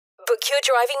Book your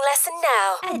driving lesson now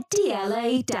at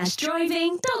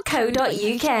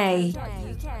dla-driving.co.uk.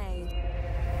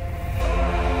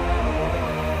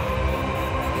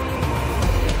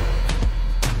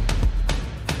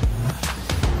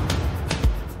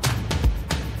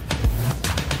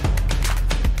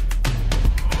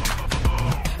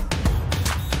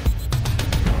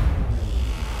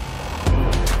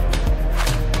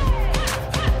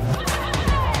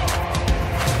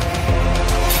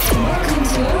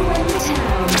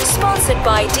 Sponsored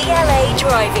by DLA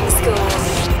Driving School.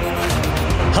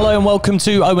 Hello and welcome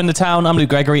to Owen the Town. I'm Luke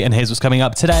Gregory and here's what's coming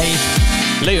up today.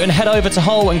 Luton head over to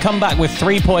Hull and come back with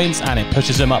 3 points and it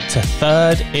pushes them up to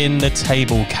third in the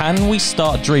table. Can we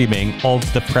start dreaming of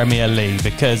the Premier League?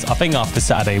 Because I think after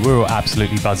Saturday we were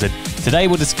absolutely buzzing. Today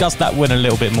we'll discuss that win in a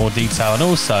little bit more detail and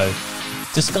also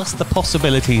discuss the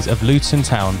possibilities of Luton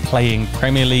Town playing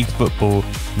Premier League football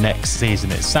next season.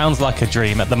 It sounds like a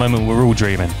dream. At the moment we're all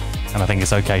dreaming. And I think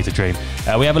it's okay to dream.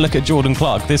 We have a look at Jordan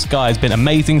Clark. This guy has been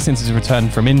amazing since his return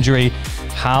from injury.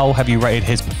 How have you rated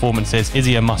his performances? Is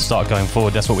he a must-start going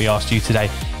forward? That's what we asked you today.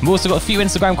 We've also got a few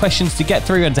Instagram questions to get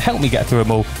through, and to help me get through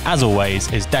them all, as always,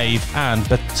 is Dave and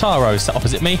Bataro sat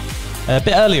opposite me. A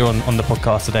bit earlier on the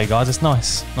podcast today, guys. It's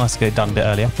nice to get it done a bit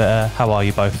earlier. But how are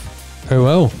you both? Very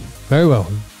well.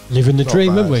 Living the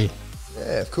dream, haven't we?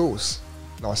 Yeah, of course.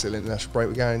 Nice little international break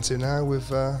we're going into now with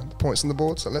the points on the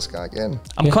board, so let's go again.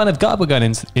 I'm kind of gutted we're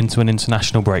going into an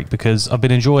international break because I've been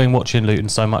enjoying watching Luton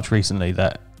so much recently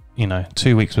that,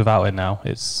 2 weeks without it now,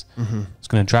 it's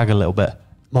going to drag a little bit.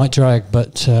 Might drag,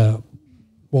 but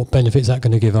what benefit is that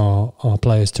going to give our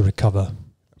players to recover?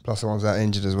 Plus the ones that are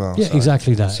injured as well. Yeah, so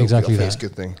exactly that. Exactly that. It's a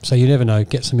good thing. So you never know,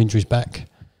 get some injuries back,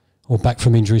 or back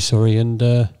from injuries, sorry, and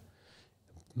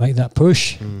make that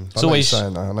push. I know what you're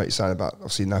saying about,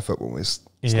 obviously, no football.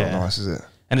 It's not nice, is it?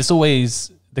 And it's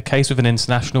always the case with an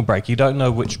international break. You don't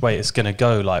know which way it's going to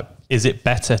go. Like, is it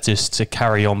better just to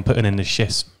carry on putting in the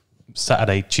shifts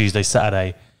Tuesday,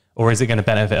 Saturday, or is it going to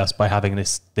benefit us by having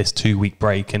this 2 week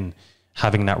break and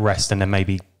having that rest and then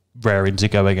maybe raring to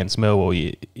go against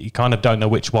Millwall? You kind of don't know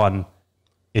which one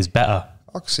is better.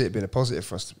 I can see it being a positive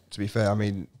for us, to be fair. I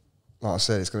mean, like I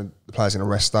said, the players are going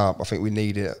to rest up. I think we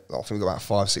need it. I think we've got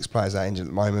about 5-6 players that are injured at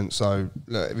the moment. So,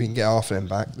 look, if we can get half of them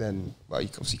back, then, well, you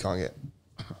obviously can't get,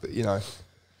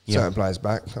 certain players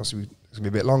back. Obviously, it's going to be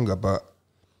a bit longer, but,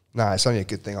 it's only a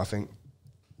good thing, I think.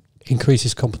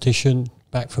 Increases competition,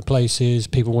 back for places.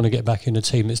 People want to get back in a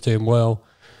team that's doing well,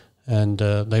 and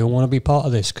they all want to be part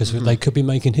of this because they could be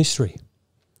making history.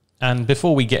 And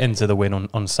before we get into the win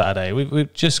on Saturday,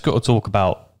 we've just got to talk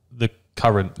about the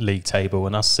current league table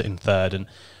and us sitting third. And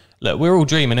look, we're all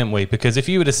dreaming, aren't we? Because if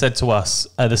you would have said to us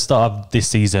at the start of this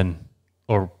season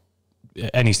or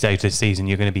any stage this season,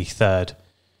 you're going to be third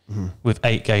with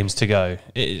 8 games to go,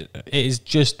 it is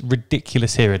just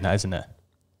ridiculous hearing that, isn't it?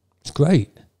 It's great.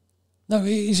 No,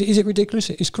 is it ridiculous?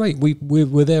 It's great.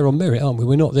 We're there on merit, aren't we?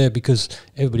 We're not there because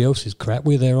everybody else is crap.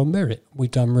 We're there on merit.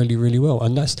 We've done really, really well.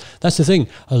 And that's the thing.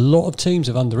 A lot of teams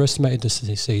have underestimated this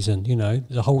season.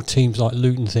 The whole teams like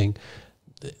Luton thing,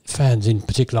 fans in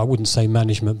particular, I wouldn't say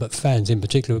management, but fans in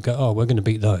particular would go, oh, we're going to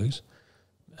beat those.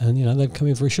 And, they've come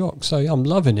in for a shock. So I'm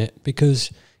loving it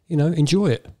because, enjoy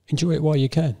it. Enjoy it while you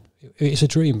can. It's a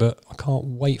dream, but I can't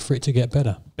wait for it to get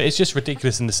better. But it's just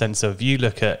ridiculous in the sense of you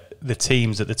look at the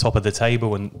teams at the top of the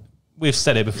table, and we've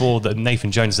said it before that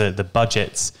Nathan Jones said the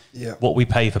budgets, what we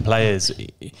pay for players,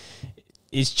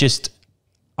 it's just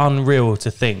unreal to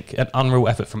think, an unreal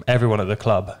effort from everyone at the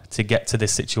club to get to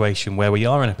this situation where we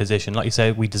are in a position, like you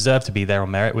say, we deserve to be there on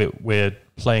merit. We're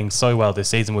playing so well this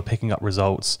season. We're picking up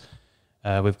results.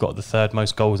 We've got the 3rd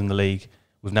most goals in the league.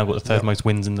 We've now got the 3rd most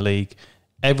wins in the league.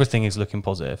 Everything is looking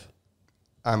positive.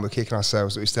 And we're kicking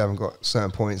ourselves that we still haven't got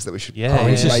certain points that we should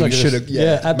absolutely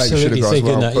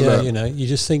thinking well. That. You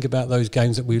just think about those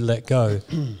games that we let go,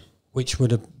 which would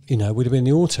have been in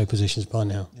the auto positions by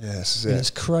now. Yes,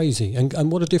 it's crazy.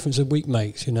 And what a difference a week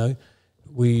makes.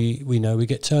 We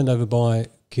get turned over by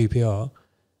QPR,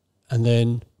 and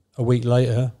then a week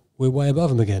later we're way above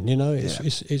them again.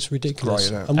 It's ridiculous. It's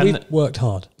great, and we've worked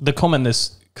hard. The comment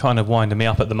that's kind of winding me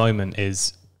up at the moment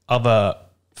is other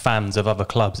fans of other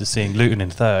clubs are seeing Luton in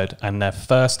 3rd, and their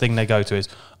first thing they go to is,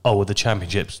 oh, well, the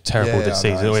championship's terrible this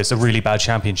season, or it's a really bad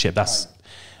championship.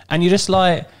 And you're just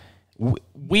like,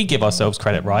 we give ourselves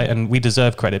credit, right? And we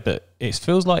deserve credit, but it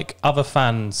feels like other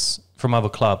fans from other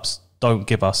clubs don't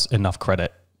give us enough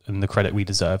credit and the credit we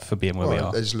deserve for being where we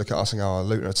are. They just look at us and go, oh,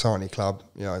 Luton are a tiny club,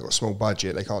 they've got a small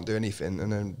budget, they can't do anything,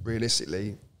 and then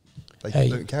realistically,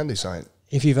 Luton can do something.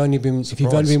 If you've only been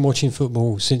watching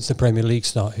football since the Premier League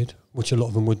started, which a lot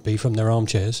of them would be from their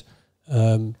armchairs,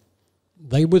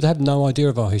 they would have no idea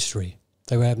of our history.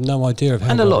 They would have no idea of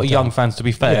how. And a lot of young fans, to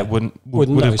be fair, would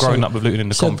have grown up with Luton in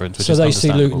the conference, which so is they see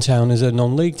understandable. Luton Town as a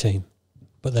non-league team,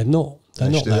 but they're not. They're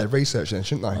They not should do their research then,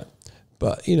 shouldn't they? Right.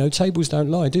 But tables don't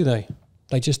lie, do they?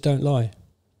 They just don't lie.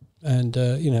 And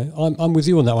I'm with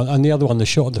you on that one. And the other one, the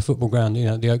shot at the football ground,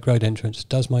 the Oak Road entrance,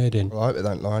 does my head in. Well, I hope they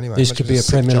don't lie anyway. This could be a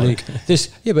Premier League. This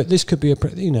could be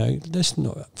let's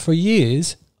not. For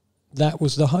years, that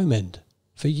was the home end.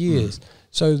 For years,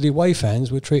 so the away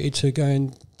fans were treated to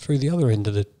going through the other end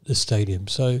of the stadium.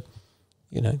 So,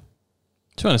 To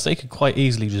be honest, they could quite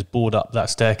easily just board up that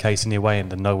staircase in the away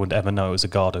end and no one would ever know it was a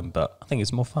garden. But I think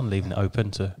it's more fun leaving it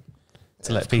open to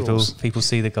let people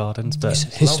see the gardens. But it's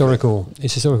historical.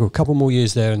 It's historical. A couple more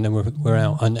years there, and then we're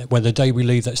out. And when the day we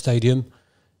leave that stadium,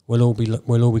 we'll all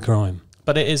be crying.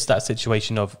 But it is that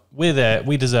situation of we're there.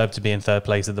 We deserve to be in third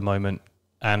place at the moment.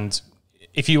 And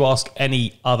if you ask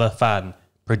any other fan,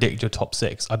 predict your top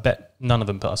 6, I bet none of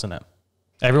them put us in it.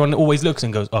 Everyone always looks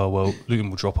and goes, "Oh well,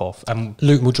 Luton will drop off." And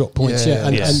Luton will drop points,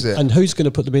 and who's going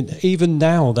to put them in? Even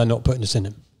now, they're not putting us in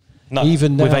them. no,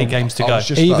 even now, with 8 games to I go. was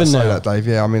just Even about to say now. that, Dave.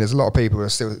 Yeah, I mean, there's a lot of people who are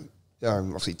still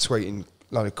obviously tweeting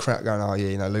a load of crap going, "Oh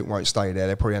yeah, Luton won't stay there.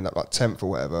 They'll probably end up like 10th or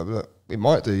whatever." But it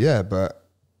might do, yeah. But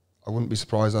I wouldn't be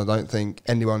surprised. I don't think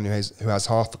anyone who has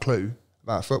half a clue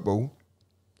about football,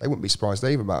 they wouldn't be surprised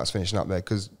either about us finishing up there,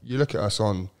 because you look at us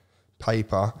on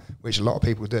paper, which a lot of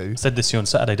people do. I said this to you on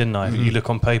Saturday, didn't I? You look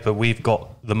on paper, we've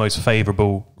got the most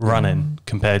favourable run-in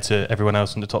compared to everyone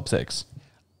else in the top 6.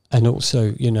 And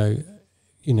also,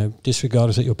 disregard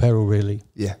us at your peril, really.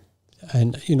 Yeah.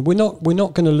 And we're not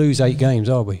going to lose 8 games,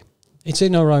 are we? It's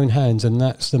in our own hands, and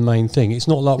that's the main thing. It's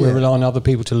not like we're relying on other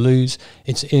people to lose.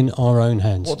 It's in our own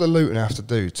hands. What do Luton have to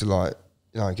do to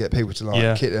get people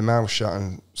to keep their mouths shut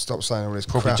and stop saying all this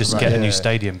Probably crap just about get a new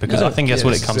stadium, because I think that's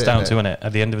what it comes down to, isn't it?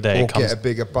 At the end of the day, or it comes get a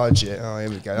bigger budget. Oh, here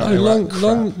we go.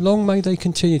 No, long may they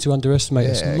continue to underestimate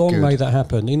us. Long good. may that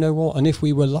happen. You know what? And if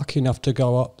we were lucky enough to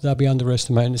go up, they'll be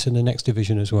underestimating us in the next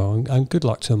division as well. And good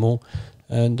luck to them all.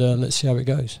 And let's see how it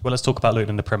goes. Well, let's talk about Luton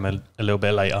in the Premier a little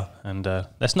bit later, and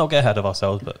let's not get ahead of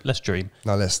ourselves, but let's dream.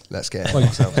 No, let's get ahead of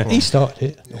ourselves. Come on. He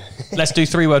started it. Let's do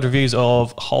 3-word reviews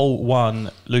of Hull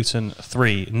 1, Luton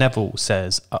 3. Neville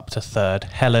says up to 3rd.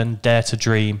 Helen, dare to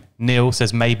dream. Neil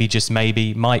says maybe, just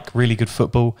maybe. Mike, really good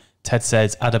football. Ted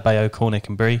says Adebayo, Cornick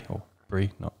and Bree. Or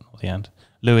Bree, not the end.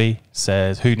 Louis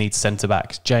says who needs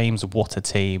centre-backs? James, what a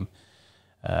team.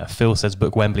 Phil says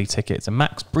book Wembley tickets. And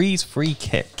Max, Bree's free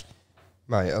kick.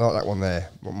 Mate, I like that one there,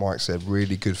 what Mike said,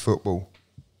 really good football.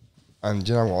 And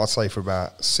you know what, I'd say for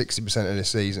about 60% of this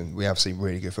season, we have seen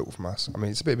really good football from us. I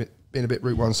mean, it's been a bit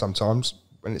Route 1 sometimes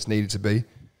when it's needed to be.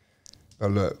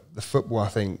 But look, the football, I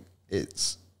think,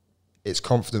 it's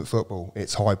confident football,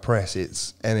 it's high press,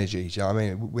 it's energy. Do you know what I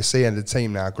mean? We're seeing the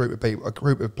team now, a group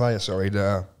of players,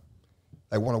 that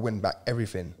they want to win back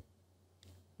everything.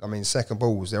 I mean, second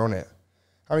balls, they're on it.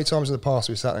 How many times in the past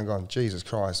we sat there and gone, Jesus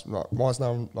Christ, why is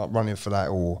no one running for that,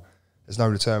 or there's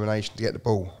no determination to get the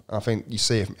ball? And I think you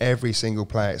see it from every single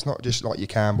player. It's not just like your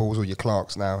Campbells or your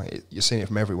Clarks now. You're seeing it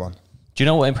from everyone. Do you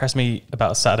know what impressed me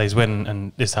about Saturday's win?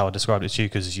 And this is how I described it to you,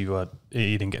 because you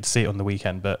didn't get to see it on the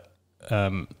weekend. But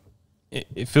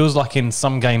it feels like in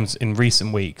some games in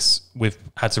recent weeks, we've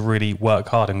had to really work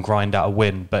hard and grind out a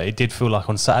win. But it did feel like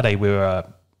on Saturday we were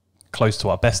close to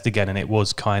our best again, and it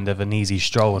was kind of an easy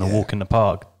stroll and a walk in the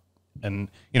park. And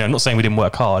I'm not saying we didn't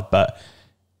work hard, but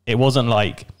it wasn't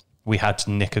like we had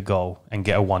to nick a goal and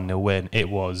get a 1-0 win. It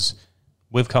was,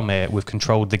 we've come here, we've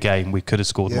controlled the game, we could have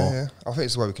scored more. Yeah, I think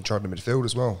it's the way we controlled the midfield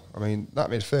as well. I mean, that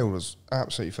midfield was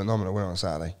absolutely phenomenal on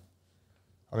Saturday.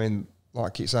 I mean, like I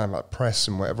keep saying about press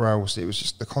and whatever else, it was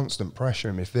just the constant pressure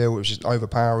in midfield. It was just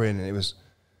overpowering, and it was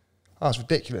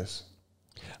ridiculous.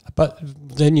 But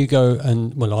then you go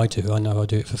and, well, I do. I know I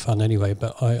do it for fun anyway,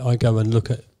 but I go and look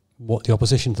at what the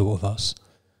opposition thought of us.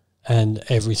 And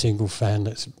every single fan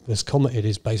that's commented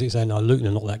is basically saying, Luton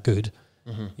are not that good.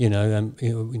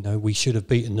 And we should have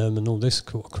beaten them and all this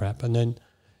sort of crap. And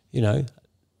then,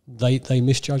 they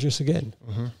misjudge us again.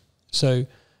 So,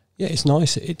 yeah, it's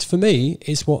nice. It's, for me,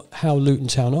 it's how Luton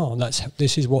Town are.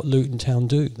 This is what Luton Town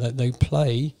do. They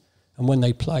play, and when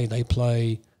they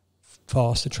play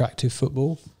fast, attractive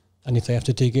football. And if they have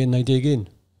to dig in, they dig in.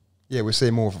 Yeah, we're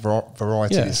seeing more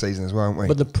variety this season as well, aren't we?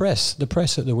 But the press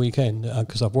at the weekend,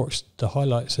 because I've watched the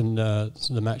highlights and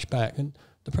the match back, and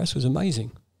the press was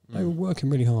amazing. They were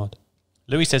working really hard.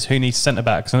 Louis says who needs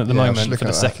centre-backs, and at the moment, for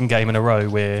the second game in a row,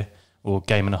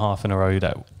 game and a half in a row,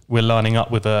 that we're lining up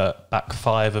with a back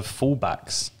 5 of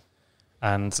full-backs.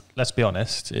 And let's be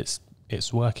honest,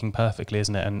 it's working perfectly,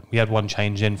 isn't it? And we had one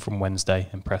change in from Wednesday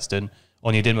in Preston.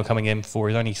 Onyedinma coming in for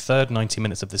his only third 90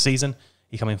 minutes of the season.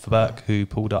 He come in for Burke, who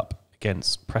pulled up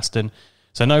against Preston.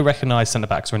 So no recognised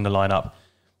centre-backs are in the lineup.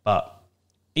 But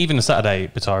even on Saturday,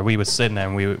 Batara, we were sitting there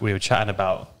and we were chatting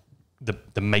about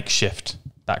the makeshift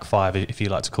back five, if you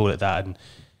like to call it that. And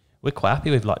we're quite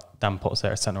happy with like Dan Potts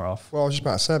there at centre-half. Well, I was just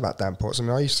about to say about Dan Potts. I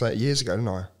mean, I used to say it years ago, didn't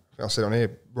I? I said on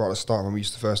here right at the start when we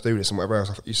used to first do this and whatever else,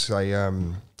 I used to say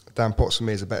Dan Potts for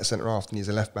me is a better centre-half than he is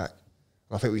a left-back.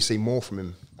 And I think we see more from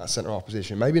him at centre-half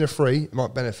position. Maybe in a free, it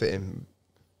might benefit him.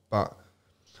 But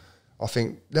I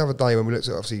think the other day when we looked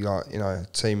at obviously like, you know,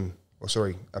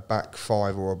 a back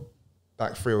five or a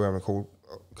back three or whatever you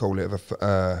call it,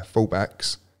 of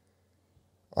full-backs,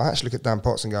 I actually look at Dan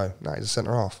Potts and go, no, he's a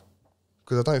centre-half.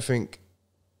 Because I don't think,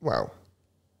 well,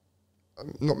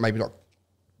 maybe not,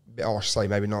 a bit harsh to say,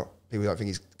 maybe not, people don't think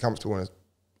he's comfortable in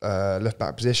a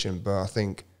left-back position, but I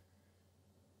think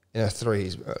in a three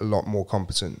he's a lot more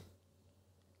competent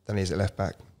than he is at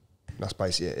left-back. That's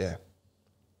basically it, yeah.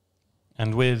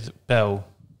 And with Bell,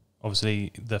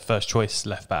 obviously the first choice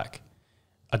left-back,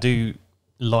 I do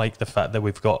like the fact that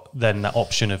we've got then that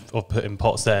option of putting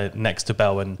Potts there next to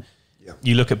Bell, and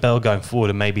you look at Bell going forward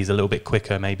and maybe he's a little bit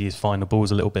quicker, maybe his final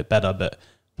ball's a little bit better, but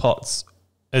Potts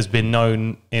has been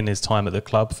known in his time at the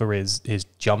club for his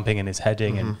jumping and his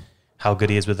heading and how good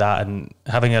he is with that, and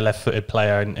having a left-footed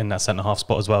player in that centre-half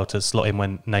spot as well to slot in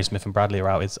when Naismith and Bradley are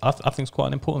out, I think it's quite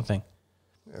an important thing.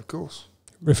 Yeah, of course.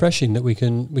 Refreshing that we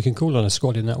can call on a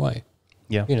squad in that way.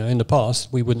 Yeah. You know, in the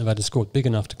past, we wouldn't have had a squad big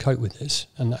enough to cope with this,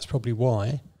 and that's probably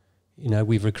why, you know,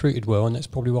 we've recruited well, and that's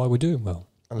probably why we're doing well.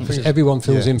 Because everyone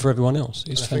fills in for everyone else.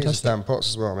 It's fantastic. It's Dan Potts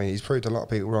as well. I mean, he's proved a lot of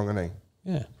people wrong, hasn't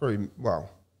he? Yeah. Probably, well,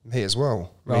 me as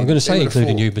well. Well, I'm going to say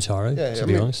including you, Bataro, to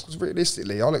be honest.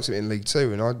 Realistically, I looked at it in League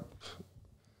Two, and I'm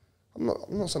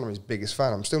not saying I'm his biggest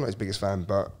fan. I'm still not his biggest fan,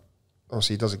 but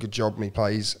obviously he does a good job and he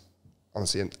plays,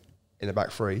 honestly, in the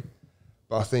back three.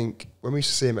 But I think when we used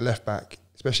to see him at left back,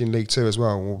 especially in League Two as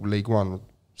well, or League One, I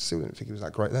still didn't think he was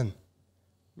that great then.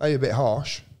 Maybe a bit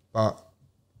harsh, but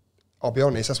I'll be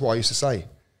honest, that's what I used to say.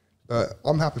 But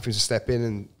I'm happy for him to step in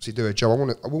and to do a job.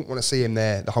 I wouldn't want to see him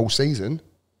there the whole season,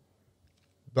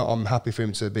 but I'm happy for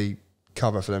him to be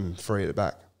cover for them three at the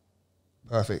back.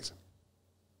 Perfect.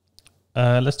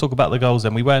 Let's talk about the goals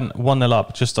then. We went 1-0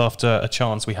 up just after a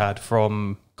chance we had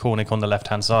from Cornick on the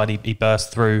left-hand side. He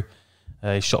burst through,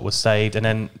 his shot was saved, and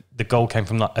then the goal came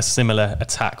from a similar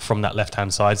attack from that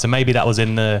left-hand side. So maybe that was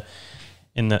in the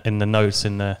notes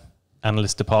in the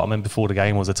analyst department before the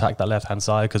game, was attack that left-hand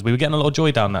side, because we were getting a lot of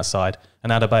joy down that side.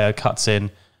 And Adebayo cuts in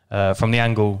from the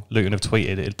angle Luton have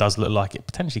tweeted. It does look like it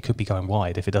potentially could be going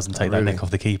wide if it doesn't take that nick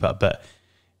off the keeper, but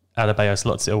Adebayo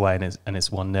slots it away and it's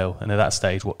 1-0. And at that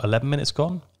stage, 11 minutes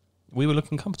gone? We were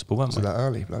looking comfortable, weren't we? that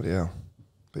early, bloody hell.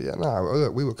 But yeah, no,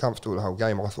 look, we were comfortable the whole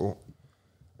game, I thought.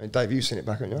 I mean, Dave, you've seen it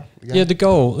back, haven't you? Yeah, the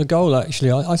goal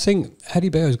actually, I think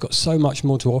Adebayo's got so much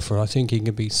more to offer. I think he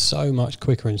can be so much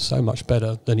quicker and so much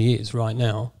better than he is right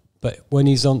now. But when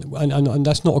he's on, and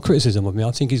that's not a criticism of me, I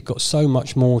think he's got so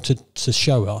much more to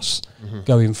show us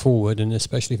going forward, and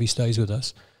especially if he stays with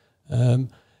us. And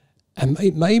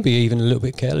maybe even a little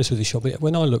bit careless with his shot, but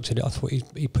when I looked at it, I thought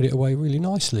he put it away really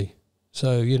nicely.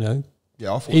 So, you know,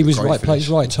 yeah, I thought he was right place,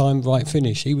 right time, right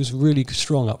finish. He was really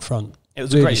strong up front. It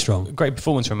was really a great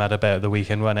performance from Adebayo at the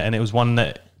weekend, wasn't it? And it was one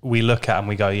that we look at and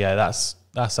we go, yeah, that's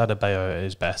Adebayo at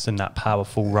his best, and that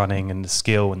powerful running and the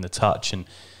skill and the touch and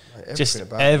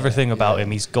everything about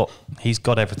him. He's got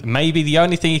everything. Maybe the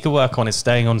only thing he could work on is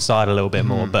staying on side a little bit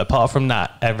more, but apart from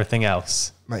that, everything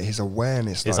else, mate, his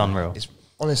awareness is unreal.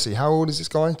 Honestly, how old is this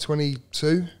guy?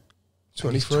 22?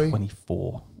 23?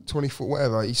 24. 24,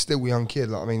 whatever. He's still a young kid.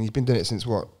 Like, I mean, he's been doing it since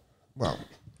what? Well,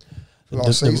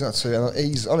 last season or two. And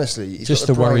he's honestly, he's just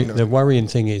got the worrying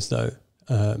thing is though,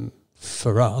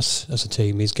 for us as a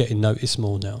team, he's getting noticed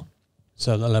more now.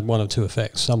 So they'll have one of two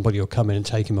effects: somebody will come in and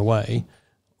take him away,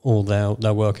 or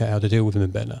they'll work out how to deal with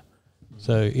him better.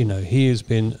 So you know, he has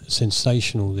been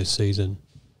sensational this season.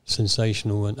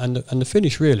 Sensational, and the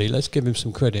finish, really, let's give him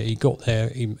some credit. He got there,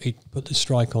 he put the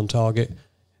strike on target.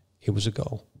 It was a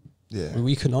goal. Yeah,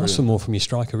 you can ask for more from your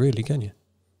striker, really, can you?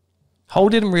 Hull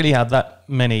didn't really have that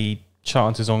many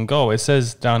chances on goal. It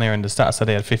says down here in the stats that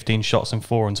they had 15 shots and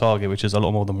 4 on target, which is a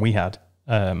lot more than we had.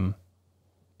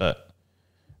 But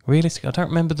realistically, I don't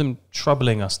remember them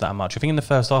troubling us that much. I think in the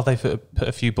first half they put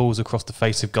a few balls across the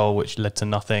face of goal, which led to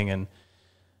nothing, and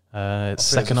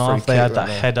second half they had that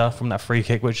header from that free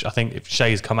kick, which I think if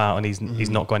Shea's come out and he's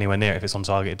not going anywhere near it, if it's on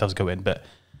target, it does go in. But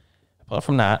apart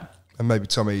from that, and maybe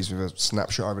Tommy's with a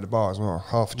snapshot over the bar as well,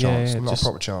 half a chance, not a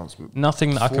proper chance. But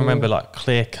nothing that I can remember like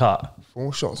clear cut.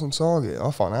 4 shots on target,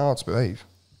 I find it hard to believe.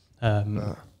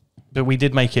 But we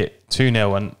did make it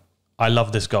 2-0, and I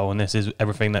love this goal, and this is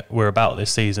everything that we're about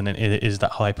this season, and it is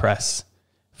that high press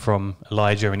from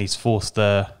Elijah, and he's forced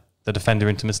the defender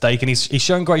into mistake, and he's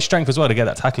shown great strength as well to get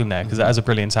that tackle in there, because that is a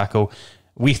brilliant tackle.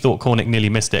 We thought Cornick nearly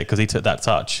missed it because he took that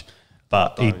touch,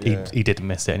 but he didn't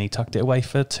miss it, and he tucked it away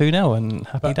for 2-0, and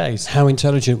happy days. How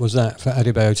intelligent was that for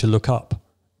Adebayo to look up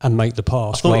and make the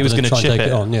pass? I thought he was going to chip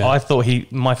it. On, yeah. I thought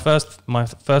my first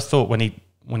thought when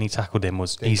he tackled him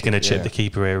was he's going to chip the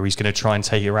keeper here, or he's going to try and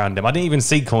take it around him. I didn't even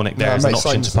see Cornick there as an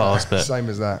option to pass, but same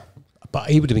as that. But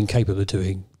he would have been capable of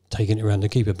taking it around the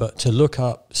keeper. But to look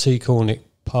up, see Cornick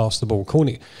pass the ball,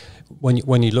 Cornick,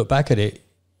 when you look back at it,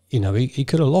 you know, he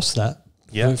could have lost that.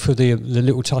 Yeah. For the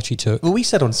little touch he took. Well, we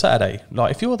said on Saturday,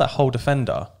 like, if you're that whole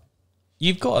defender,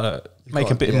 you've got to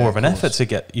make a bit more of an effort to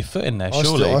get your foot in there,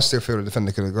 surely. I still feel the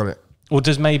defender could have got it. Or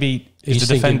does maybe is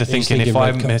the defender thinking if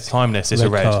I miss time this, it's a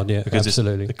red card, because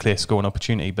absolutely. It's a clear scoring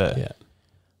opportunity. But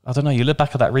I don't know, you look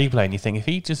back at that replay and you think if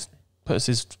he just puts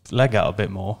his leg out a bit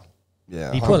more,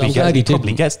 he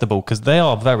probably gets the ball, because they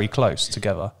are very close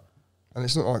together. And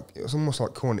it's not like, it was almost like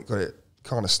Cornick got it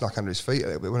kind of stuck under his feet a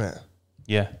little bit, wasn't it?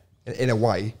 Yeah. In a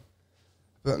way.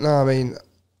 But no, I mean,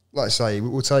 like I say,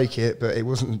 we'll take it, but it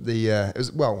wasn't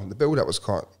the build-up was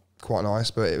quite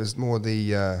nice, but it was more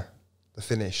the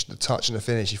finish, the touch and the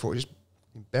finish. You thought, just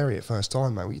bury it first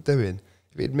time, mate. What are you doing?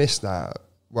 If he'd missed that,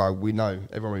 well, we know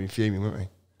everyone would be fuming, wouldn't we?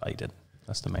 But he did.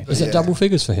 That's the main Is thing. it double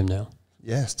figures for him now?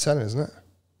 Yeah, it's 10, isn't it?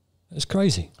 It's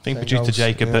crazy. I think producer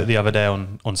Jacob put the other day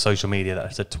on social media that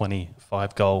it's a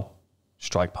 25-goal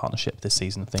strike partnership this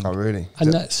season thing. Oh, really?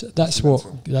 And that's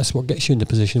what gets you in the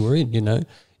position we're in, you know.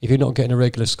 If you're not getting a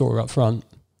regular scorer up front,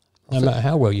 no matter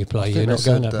how well you play, you're not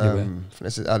going up anywhere. I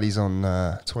think Ali's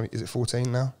on 20, is it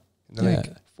 14 now in the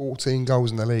league? 14 goals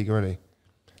in the league already.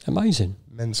 Amazing.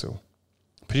 Mental.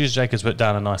 Producer Jacobs put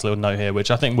down a nice little note here,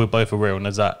 which I think we're both agree on,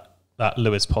 is that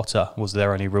Lewis Potter was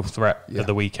their only real threat at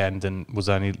the weekend and was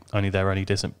only their only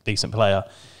decent player.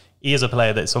 He is a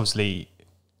player that's obviously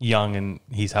young and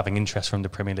he's having interest from the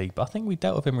Premier League, but I think we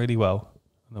dealt with him really well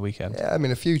on the weekend. Yeah, I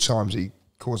mean, a few times he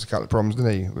caused a couple of problems,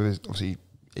 didn't he? Obviously,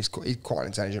 he's quite an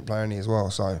intelligent player, isn't he, as well?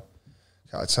 So, a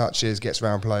couple of touches, gets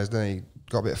around players, doesn't he?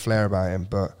 Got a bit of flair about him,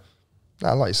 but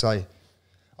no, like you say,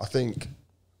 I think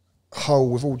Hull,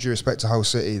 with all due respect to Hull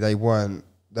City, they weren't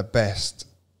the best,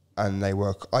 and I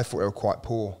thought they were quite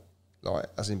poor, like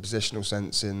as in positional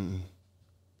sense, in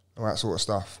all that sort of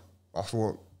stuff. I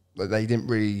thought that they didn't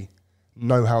really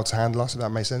know how to handle us, if that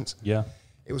makes sense. Yeah.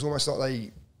 It was almost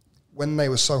like when they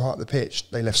were so high up the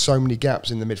pitch, they left so many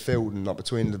gaps in the midfield and like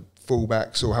between the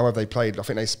full-backs or however they played. I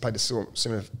think they played a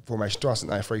similar formation to us,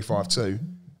 didn't they? 3-5-2.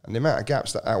 And the amount of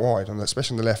gaps that out wide,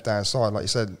 especially on the left-hand side, like you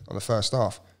said, on the first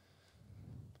half,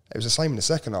 it was the same in the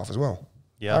second half as well.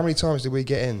 Yeah. How many times did we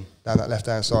get in down that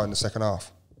left-hand side in the second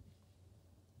half?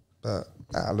 But,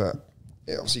 look,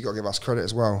 obviously you've got to give us credit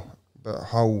as well. But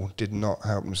Hull did not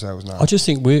help themselves now. I just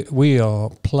think we are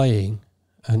playing,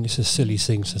 and it's a silly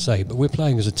thing to say, but we're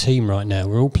playing as a team right now.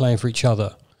 We're all playing for each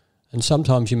other. And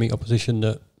sometimes you meet opposition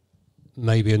that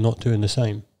maybe are not doing the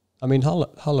same. I mean, Hull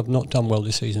have not done well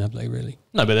this season, have they, really?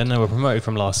 No, but then they were promoted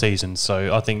from last season,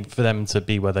 so I think for them to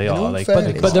be where they are...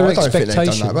 But their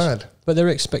expectations... But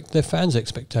their fans'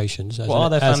 expectations... What are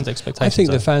their fans' expectations? I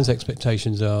think the fans'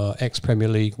 expectations are ex-Premier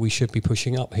League, we should be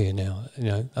pushing up here now. You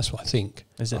know, that's what I think.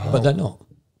 Is it? But they're not.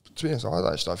 To be honest,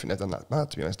 I actually don't think they've done that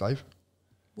bad, to be honest, Dave.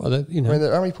 Well, you know... I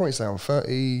mean, how many points are they on?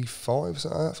 35,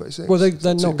 something like that, 36? Well,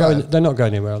 they're not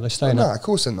going anywhere. They're staying up. No, of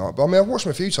course they're not. But I mean, I've watched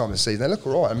them a few times this season. They look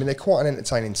all right. I mean, they're quite an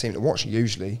entertaining team to watch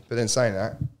usually. But then saying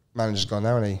that, manager's gone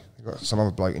now, and they've got some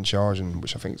other bloke in charge, and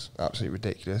which I think is absolutely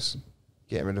ridiculous.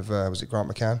 Getting rid of, was it Grant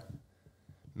McCann?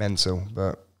 Mental,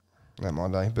 but not my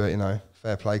day. But, you know,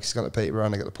 fair play, because he's got the Peterborough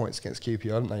and they got the points against QPR,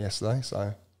 didn't they, yesterday?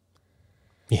 So,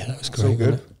 yeah, that was great. It's all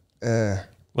good. Yeah.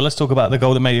 Well, let's talk about the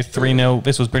goal that made it 3-0.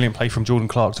 This was brilliant play from Jordan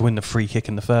Clark to win the free kick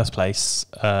in the first place.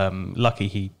 Lucky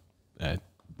he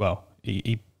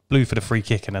blew for the free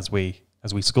kick, and as we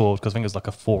scored, because I think it was like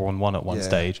a 4-on-1 at one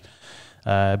stage.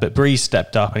 But Breeze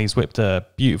stepped up and he's whipped a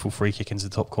beautiful free kick into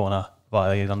the top corner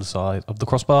via the underside of the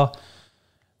crossbar.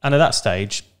 And at that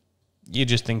stage, you're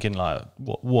just thinking, like,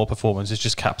 what a performance. It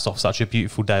just caps off such a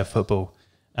beautiful day of football.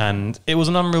 And it was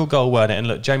an unreal goal, weren't it? And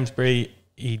look, James Bree,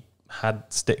 he had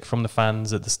stick from the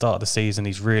fans at the start of the season.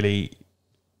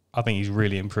 I think he's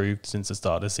really improved since the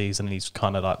start of the season. And he's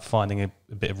kind of like finding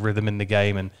a bit of rhythm in the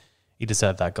game, and he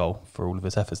deserved that goal for all of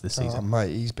his efforts this season.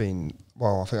 Mate, he's been,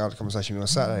 I think I had a conversation with him on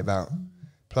Saturday about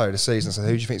player of the season. I said,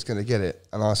 who do you think is going to get it?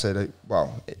 And I said,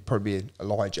 it'd probably be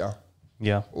Elijah.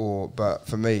 Yeah. But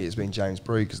for me, it's been James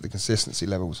Bree because the consistency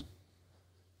levels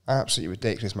absolutely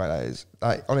ridiculous, mate. That is,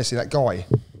 honestly, that guy,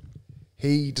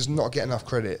 he does not get enough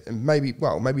credit, and maybe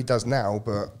he does now,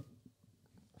 but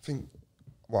I think,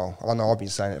 I know I've been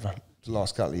saying it for the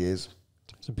last couple of years.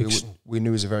 It's a big, we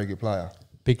knew he was a very good player.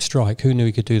 Big strike. Who knew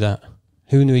he could do that?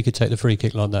 Who knew he could take the free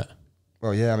kick like that?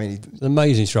 Well, yeah, I mean, It's an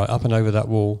amazing strike up and over that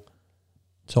wall,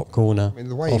 top corner. I mean,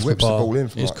 the way he whips the ball in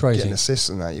from crazy. Getting assists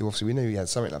and that, we knew he had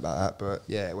something like that. But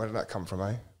yeah, where did that come from,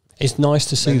 eh? It's nice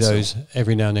to see those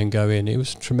every now and then go in. It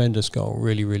was a tremendous goal,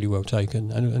 really, really well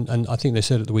taken. And I think they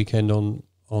said at the weekend on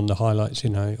the highlights,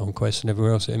 on Quest and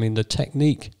everywhere else, I mean, the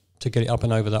technique to get it up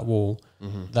and over that wall,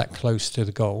 that close to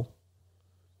the goal,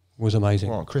 was amazing.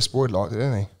 Well, Chris Boyd liked it,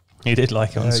 didn't he? He did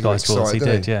like it on Sky Sports. He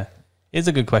did, yeah. Here's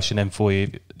a good question then for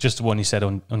you. Just the one you said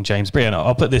on James Bree. And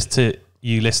I'll put this to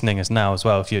you listening as now as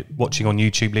well. If you're watching on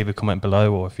YouTube, leave a comment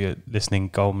below. Or if you're listening,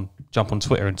 jump on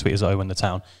Twitter and tweet us at Owen the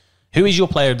Town. Who is your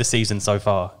player of the season so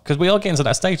far? Because we are getting to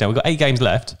that stage now. We've got 8 games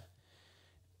left.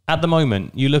 At the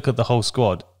moment, you look at the whole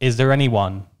squad. Is there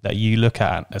anyone that you look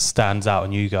at that stands out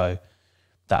and you go,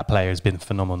 that player has been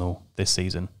phenomenal this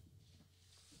season?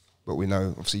 But we know,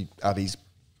 obviously, Addy's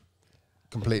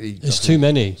completely... There's too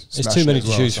many. There's too many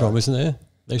to choose from, isn't there?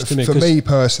 There's too many. For me,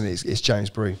 personally, it's James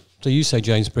Bree. So you say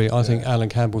James Bree. I think Alan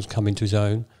Campbell's come into his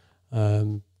own.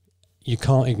 You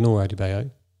can't ignore Adebayo.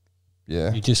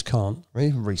 Yeah. You just can't. I mean,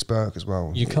 even Reece Burke as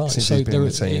well. You can't. Since So he's been in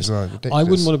the team as well. Ridiculous. I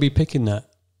wouldn't want to be picking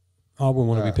that. I wouldn't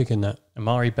want to be picking that.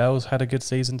 Amari Bell's had a good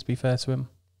season, to be fair to him.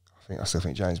 I still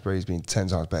think James Bree's been 10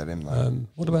 times better than him, though.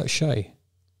 What about Shea?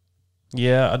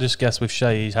 Yeah, I just guess with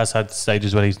Shea, he has had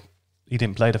stages where he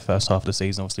didn't play the first half of the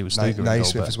season. Obviously, with Stuger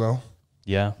Naismith as well.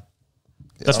 Yeah.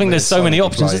 I think there's so many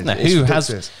options, isn't there? Who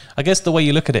has... I guess the way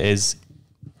you look at it is,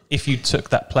 if you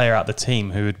took that player out of the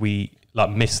team, who would we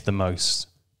miss the most?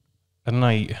 I don't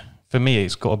know. For me,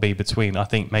 it's got to be between, I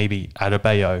think, maybe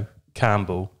Adebayo,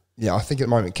 Campbell. Yeah, I think at the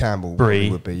moment Campbell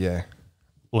Bree would be, yeah.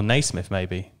 Or Naismith,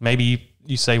 maybe. Maybe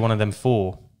you say one of them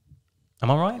 4. Am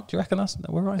I right? Do you reckon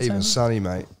we're right? Even Sonny,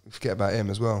 mate. Forget about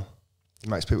him as well. He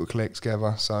makes people click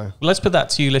together. So well, let's put that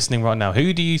to you listening right now.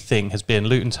 Who do you think has been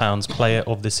Luton Town's player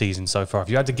of the season so far? If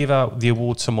you had to give out the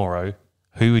award tomorrow,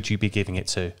 who would you be giving it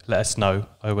to? Let us know.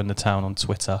 Owen the Town on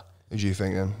Twitter. Who do you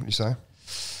think then? You say?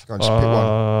 Go on, just pick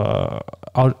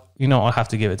one. I'll have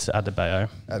to give it to Adebayo.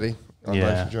 Addy?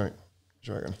 Yeah. What do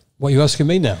you reckon? What are you asking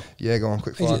me now? Yeah, go on,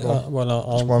 quick fire.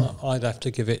 I'd have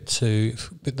to give it to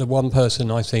the one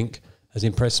person I think has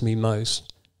impressed me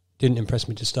most. Didn't impress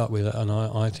me to start with, and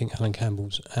I think Alan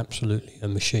Campbell's absolutely a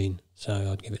machine. So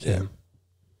I'd give it to him.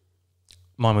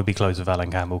 Mine would be close with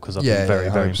Alan Campbell because I've been very,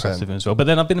 very impressed with him as well. But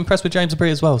then I've been impressed with James Bree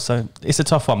as well, so it's a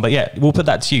tough one. But yeah, we'll put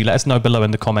that to you. Let us know below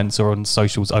in the comments or on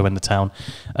socials, Owen the Town.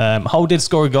 Hull did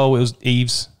score a goal. It was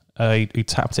Eves who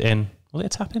tapped it in. Was it a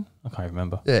tap in? I can't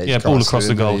remember. Yeah, ball across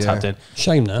the goal, tapped in.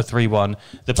 Shame that. For 3-1.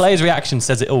 The players' reaction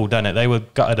says it all, don't it? They were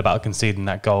gutted about conceding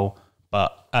that goal.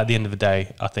 But at the end of the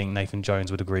day, I think Nathan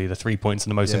Jones would agree the 3 points are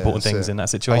the most important things in that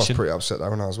situation. I was pretty upset that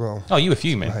one as well. Oh, you were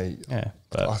fuming.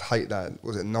 I'd hate that.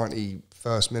 Was it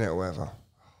 91st minute or whatever?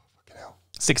 Oh, fucking hell.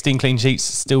 16 clean sheets,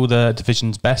 still the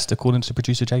division's best, according to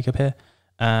producer Jacob here.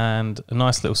 And a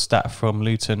nice little stat from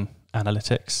Luton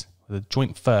Analytics with a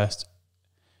joint first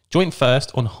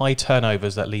on high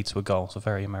turnovers that lead to a goal. So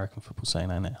very American football saying,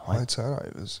 ain't it? High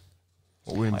turnovers.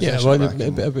 A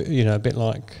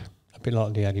bit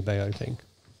like the Adebayo thing.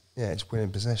 Yeah, just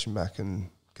winning possession back and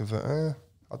convert.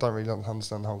 I don't really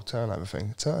understand the whole turnover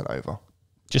thing. Turnover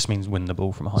just means win the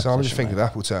ball from a high. So I'm just thinking of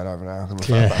Apple turnover now.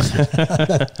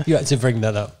 You had to bring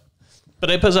that up. But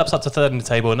it puts us up to 3rd in the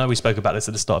table. I know we spoke about this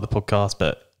at the start of the podcast,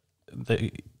 but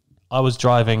I was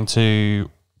driving to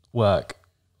work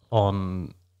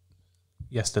on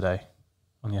yesterday,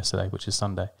 which is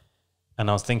Sunday, and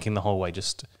I was thinking the whole way,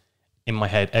 just in my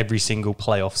head, every single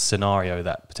playoff scenario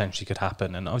that potentially could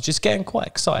happen, and I was just getting quite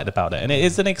excited about it. And it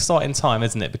is an exciting time,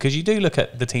 isn't it? Because you do look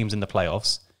at the teams in the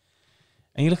playoffs,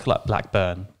 and you look at like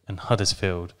Blackburn and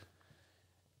Huddersfield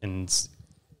and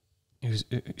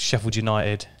Sheffield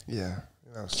United,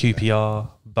 QPR,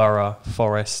 Borough,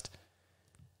 Forest.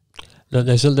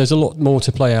 There's a lot more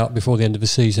to play out before the end of the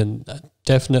season.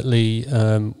 Definitely,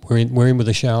 we're in with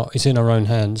a shout. It's in our own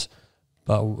hands,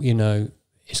 but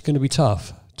it's going to be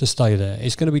tough to stay there.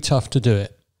 It's going to be tough to do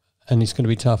it, and it's going to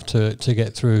be tough to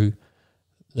get through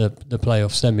the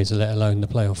playoff semis, let alone the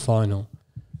playoff final,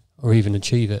 or even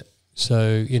achieve it.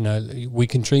 So we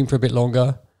can dream for a bit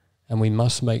longer, and we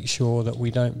must make sure that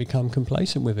we don't become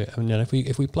complacent with it. I mean,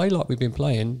 if we play like we've been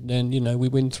playing, then we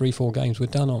win 3-4 games, we're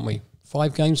done, aren't we?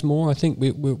 5 games more, I think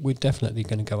we're definitely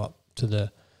going to go up to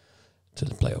the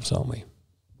playoffs, aren't we?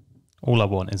 All I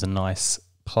want is a nice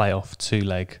playoff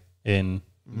 2-leg in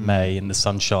May in the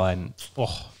sunshine.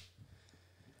 Oh,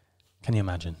 can you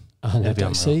imagine? I know, It'd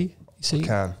be see,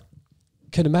 Can.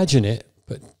 can imagine it,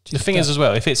 but The thing is as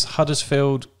well, if it's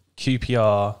Huddersfield,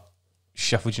 QPR,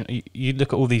 Sheffield, you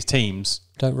look at all these teams,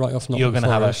 don't write off. you're going to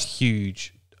have a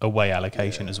huge away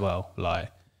allocation as well.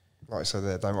 Like I said,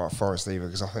 they don't write Forest either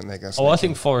because I think they're going to. Oh, I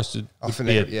think Forest would I think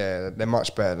be they're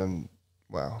much better than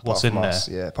what's apart from in us.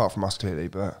 there. Yeah, apart from us clearly,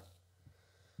 but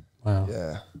Wow.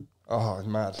 yeah. Oh, it's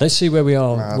mad. Let's see where we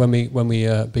are Mad. when we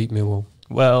beat Millwall.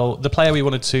 Well, the player we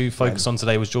wanted to focus on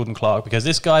today was Jordan Clark because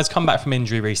this guy's come back from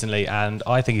injury recently and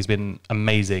I think he's been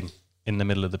amazing in the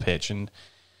middle of the pitch. And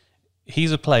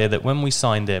he's a player that when we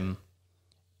signed him,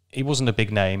 he wasn't a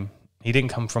big name. He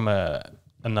didn't come from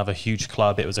another huge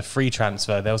club. It was a free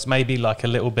transfer. There was maybe like a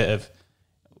little bit of,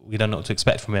 we don't know what to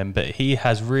expect from him, but he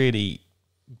has really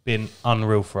been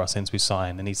unreal for us since we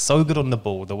signed. And he's so good on the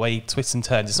ball, the way he twists and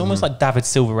turns. It's almost like David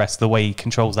Silva-esque, the way he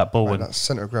controls that ball. Mate, and that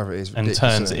centre of gravity is and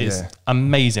ridiculous. turns. Isn't it? It's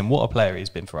amazing. What a player he's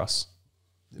been for us.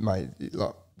 Mate,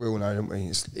 like we all know, don't we?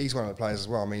 He's one of the players as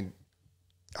well. I mean,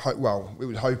 we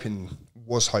was hoping,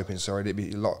 that'd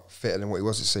be a lot fitter than what he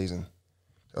was this season.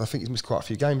 I think he's missed quite a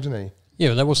few games, didn't he?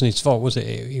 Yeah, but that wasn't his fault, was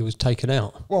it? He was taken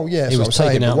out. Well, yeah, he that's was what I'm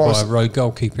taken saying, out but by a rogue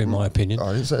goalkeeper, in my opinion.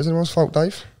 I didn't say it was anyone's fault,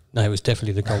 Dave. No, it was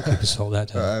definitely the goalkeeper's fault that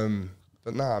day.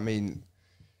 But no, I mean,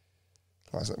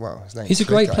 his name He's a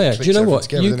great player. Do you know what?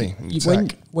 Together,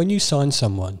 when you sign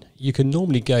someone, you can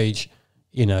normally gauge,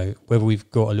 whether we've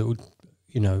got a little,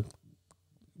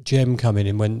 gem coming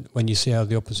in when you see how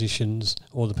the oppositions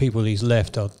or the people he's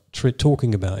left are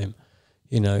talking about him.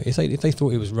 If they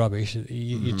thought he was rubbish,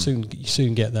 you'd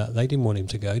soon get that. They didn't want him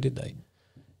to go, did they?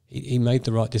 He made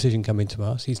the right decision coming to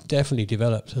us. He's definitely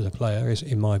developed as a player,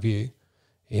 in my view,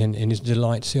 and it's a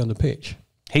delight to see on the pitch.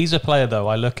 He's a player, though,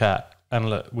 I look at, and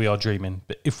look, we are dreaming,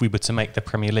 but if we were to make the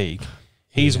Premier League,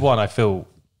 he's one I feel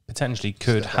potentially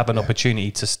could have an opportunity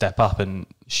to step up and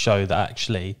show that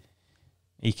actually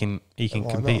he can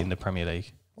compete in the Premier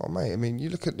League. Well, mate, I mean, you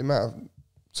look at the amount of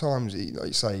times, like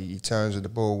you say, he turns with the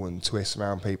ball and twists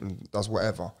around people and does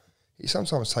whatever. He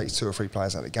sometimes takes 2 or 3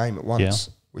 players out of the game at once,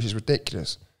 which is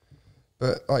ridiculous.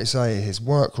 But like you say, his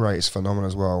work rate is phenomenal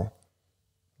as well.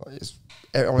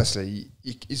 Honestly,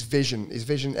 his vision,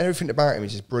 everything about him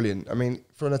is just brilliant. I mean,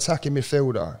 for an attacking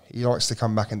midfielder, he likes to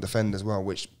come back and defend as well,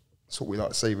 which is what we like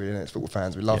to see, really, as football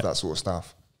fans. We love that sort of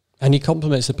stuff. And he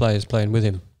complements the players playing with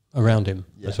him, around him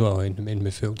as well, in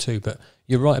midfield too. But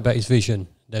you're right about his vision.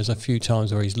 There's a few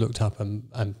times where he's looked up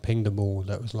and pinged the ball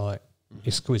that was like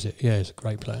exquisite. Yeah, he's a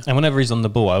great player. And whenever he's on the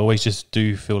ball, I always just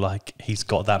do feel like he's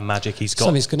got that magic.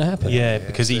 Something's going to happen. Yeah,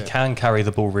 because he can carry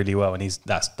the ball really well, and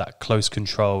that's that close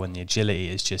control and the agility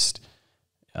is just.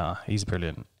 He's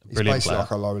brilliant. He's basically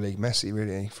like a lower league Messi,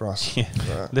 really, for us. Yeah,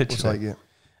 literally. We'll take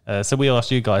it. So we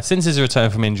asked you guys, since his return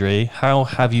from injury, how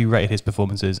have you rated his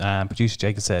performances? And producer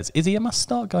Jacob says, is he a must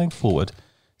start going forward?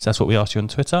 So that's what we asked you on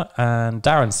Twitter. And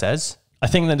Darren says, I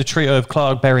think that the trio of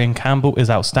Clark, Berry and Campbell is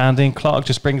outstanding. Clark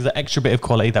just brings the extra bit of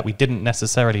quality that we didn't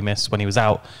necessarily miss when he was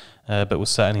out, but will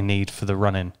certainly need for the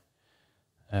run-in.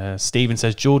 Stephen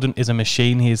says, Jordan is a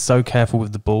machine. He is so careful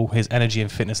with the ball. His energy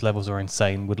and fitness levels are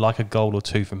insane. Would like a goal or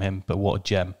 2 from him, but what a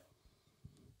gem.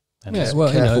 And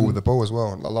careful with the ball as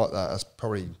well. I like that. That's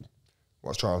probably what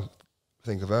I was trying to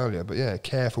think of earlier. But yeah,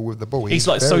 careful with the ball. He's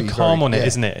like so calm on it,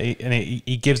 isn't it? And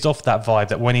he gives off that vibe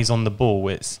that when he's on the ball,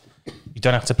 you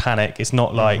don't have to panic. It's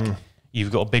not like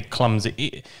you've got a big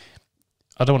clumsy.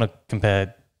 I don't want to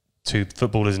compare 2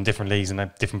 footballers in different leagues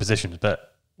and different positions,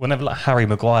 but whenever like Harry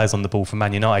Maguire's on the ball for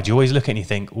Man United, you always look at it and you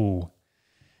think, "Ooh,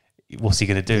 what's he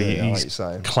going to do?" He's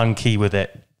clunky with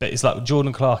it. But it's like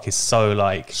Jordan Clark is so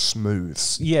like smooth.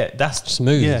 Yeah, that's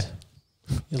smooth. Yeah.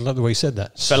 I love the way you said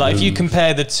that. But like if you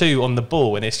compare the 2 on the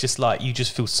ball, and it's just like you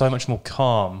just feel so much more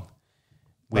calm.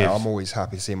 I'm always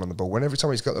happy to see him on the ball. Every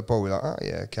time he's got the ball, we're like, oh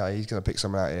yeah, okay, he's going to pick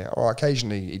someone out here. Or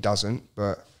occasionally he doesn't,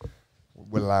 but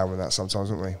we'll allow him that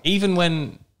sometimes, won't we? Even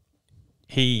when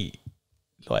he,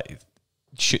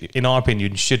 in our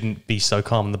opinion, shouldn't be so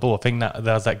calm on the ball. I think that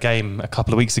there was that game a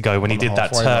couple of weeks ago when he did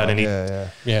that turn and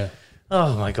yeah.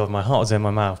 Oh my God, my heart was in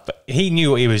my mouth. But he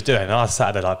knew what he was doing. I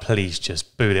sat there like, please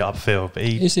just boot it upfield. But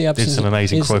he did some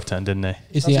amazing Cruyff turn, didn't he?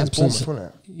 Is the absence?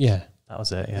 Yeah. That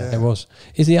was it, yeah. It was.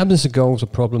 Is the absence of goals a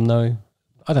problem, though?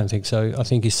 I don't think so. I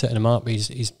think he's setting them up.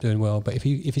 He's doing well. But if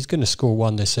he's going to score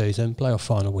 1 this season, playoff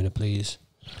final winner, please.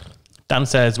 Dan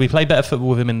says, we play better football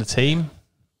with him in the team,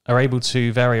 are able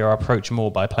to vary our approach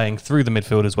more by playing through the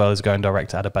midfield as well as going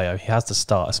direct to Adebayo. He has to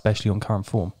start, especially on current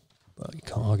form. But you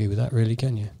can't argue with that, really,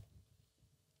 can you?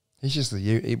 He's just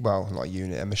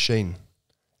a machine.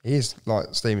 He is, like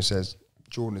Stephen says,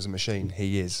 Jordan is a machine.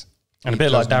 He is. And a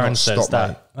bit like Darren says,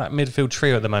 that midfield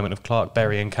trio at the moment of Clark,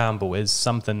 Berry and Campbell is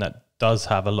something that does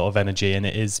have a lot of energy and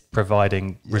it is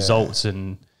providing results.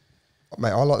 And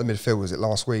mate, I like the midfield. Was it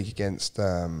last week against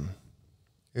who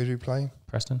did we play?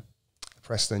 Preston,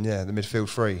 yeah, the midfield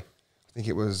three. I think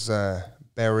it was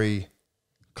Berry,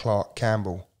 Clark,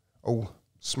 Campbell, all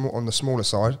small on the smaller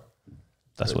side.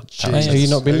 That's what. Hey, have you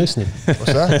not been listening? What's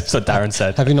that? That's what Darren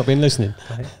said. Have you not been listening?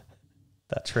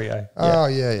 That trio. Oh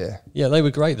yeah. Yeah, they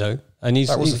were great though, and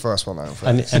That was the first one. Though,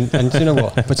 and you know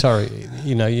what? But sorry,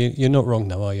 you're not wrong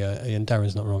though, are you? And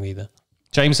Darren's not wrong either.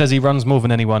 James says he runs more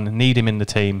than anyone. Need him in the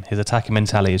team. His attacking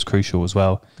mentality is crucial as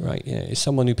well. Right, yeah. It's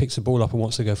someone who picks the ball up and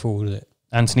wants to go forward with it.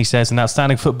 Anthony says an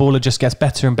outstanding footballer just gets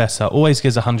better and better. Always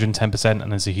gives 110%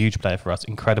 and is a huge player for us.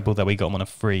 Incredible that we got him on a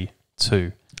free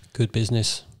 2. Good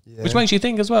business. yeah. Which makes you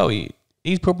think as well,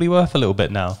 he's probably worth a little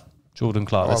bit now. Jordan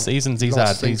Clark, the seasons he's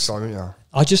had.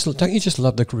 I don't you just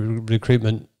love the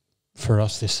recruitment for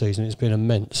us this season? It's been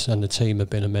immense, and the team have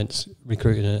been immense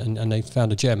recruiting, and they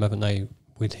found a gem, haven't they,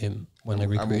 with him when they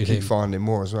recruited and we'll keep finding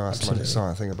more as well. That's the most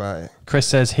exciting thing about it. Chris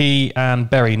says he and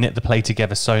Berry knit the play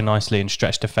together so nicely and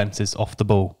stretch defences off the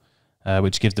ball,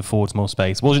 which gives the forwards more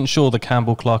space. Wasn't sure the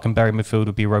Campbell, Clark and Berry midfield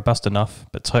would be robust enough,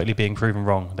 but totally being proven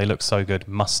wrong. They look so good.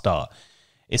 Must start.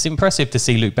 It's impressive to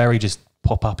see Luke Berry just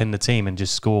pop up in the team and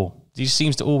just score. He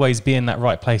seems to always be in that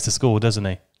right place to score, doesn't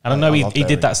he? And I know he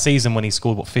did that season when he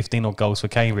scored, 15 odd goals for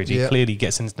Cambridge. He clearly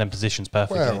gets into them positions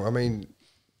perfectly. Well, I mean,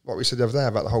 what we said the other day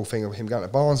about the whole thing of him going to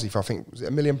Barnsley for, I think, was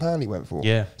it £1 million he went for?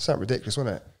 Yeah. Something ridiculous,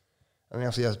 wasn't it? And then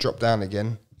obviously he has dropped down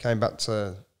again, came back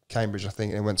to Cambridge, I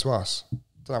think, and went to us.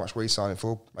 Don't know how much we signed him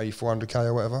for, maybe 400k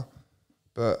or whatever.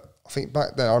 But I think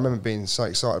back then, I remember being so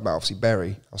excited about, obviously,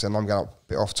 Berry. I'm going a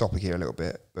bit off topic here a little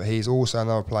bit, but he's also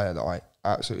another player that I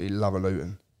absolutely love at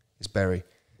Luton. It's Berry.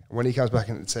 And when he comes back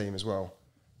into the team as well,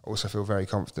 I also feel very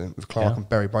confident with Clark and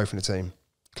Berry both in the team.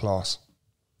 Class.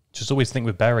 Just always think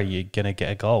with Berry, you're going to get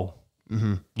a goal.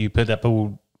 Mm-hmm. You put that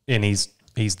ball in, he's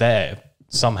there.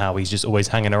 Somehow he's just always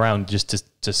hanging around just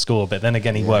to score. But then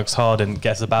again, he works hard and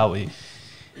gets about. We've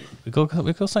got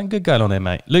something good going on here,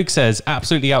 mate. Luke says,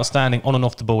 absolutely outstanding on and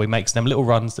off the ball. He makes them little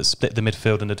runs that split the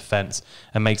midfield and the defence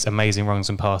and makes amazing runs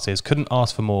and passes. Couldn't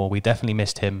ask for more. We definitely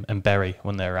missed him and Berry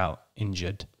when they're out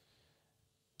injured.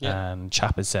 Yeah. And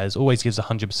Chapper says, always gives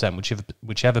 100%,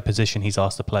 whichever position he's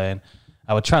asked to play in.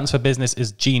 Our transfer business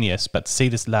is genius, but to see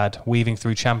this lad weaving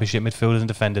through championship midfielders and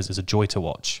defenders is a joy to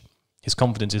watch. His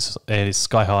confidence is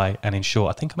sky high, and in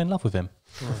short, I think I'm in love with him.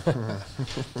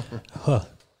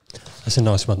 That's a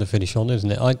nice one to finish on,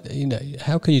 isn't it?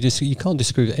 How can you can't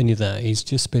disagree with any of that. He's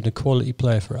just been a quality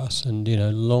player for us, and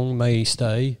long may he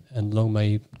stay, and long may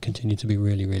he continue to be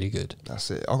really, really good. That's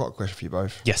it. I've got a question for you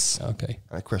both. Yes. Okay.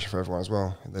 And a question for everyone as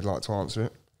well, if they'd like to answer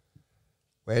it.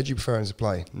 Where do you prefer him to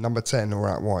play, number 10 or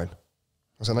out wide?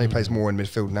 Because I know he plays more in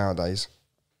midfield nowadays.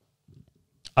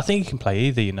 I think he can play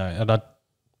either, but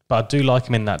I do like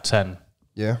him in that 10.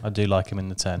 Yeah, I do like him in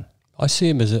the 10. I see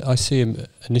him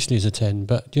initially as a 10,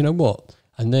 but you know what?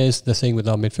 And there's the thing with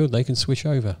our midfield; they can switch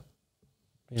over.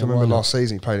 Do you remember last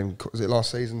season he played him? Was it last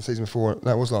season? Season before?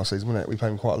 That was last season, wasn't it? We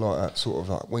played him quite a lot at sort of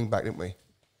like wing back, didn't we?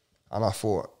 And I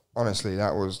thought, honestly,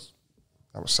 that was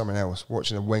something else.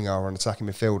 Watching a winger or an attacking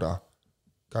midfielder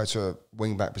go to a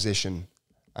wing back position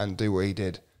and do what he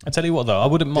did. I tell you what, though,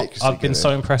 I've been so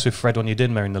impressed with Fred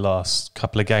Onyedinma in the last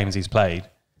couple of games he's played,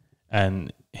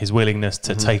 and his willingness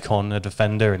to take on a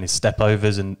defender and his step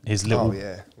overs and his little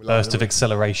burst of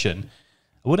acceleration.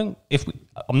 I'm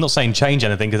not saying change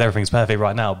anything because everything's perfect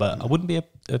right now, but I wouldn't be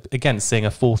against seeing a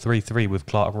 4-3-3 with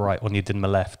Clark right, Onyedinma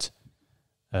left,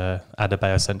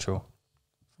 Adebayo central.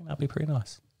 I think that'd be pretty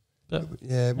nice. But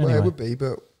anyway. It would be,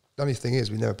 but the only thing is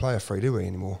we never play a 3, do we,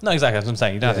 anymore? No, exactly. That's what I'm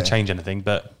saying. You don't have to change anything,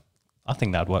 but I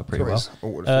think that would work pretty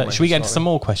well. Should we get into some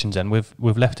more questions then?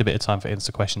 We've left a bit of time for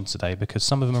Insta questions today because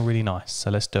some of them are really nice. So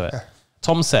let's do it.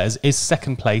 Tom says, is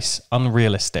second place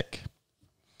unrealistic?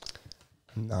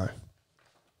 No.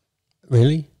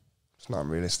 Really? It's not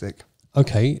unrealistic.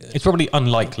 Okay. It's probably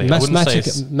unlikely.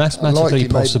 Mathematically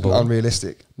possible.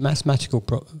 Unrealistic. Mathematical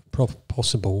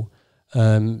possible.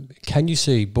 Can you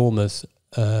see Bournemouth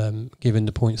giving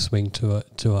the point swing to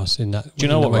us in that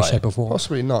way, shape or form?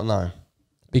 Possibly not, no.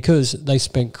 Because they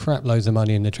spent crap loads of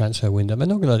money in the transfer window. They're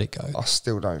not going to let it go. I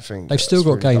still don't think. They've still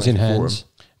got games in hand.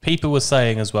 People were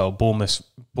saying as well, Bournemouth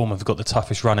have got the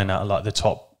toughest running out of like the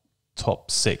top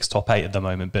 6, top 8 at the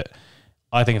moment. But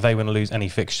I think if they were going to lose any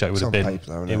fixture, it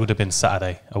would have been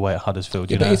Saturday away at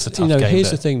Huddersfield. It's a tough game.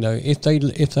 Here's the thing though: if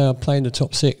they are playing the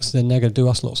top 6, then they're going to do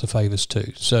us lots of favours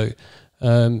too. So.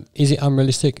 Is it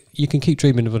unrealistic? You can keep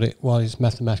dreaming about it while it's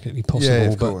mathematically possible. Yeah,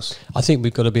 of course. I think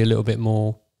we've got to be a little bit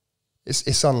more.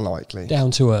 It's unlikely. Down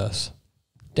to earth.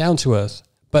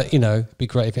 But, it'd be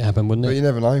great if it happened, wouldn't But it? you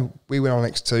never know. We win our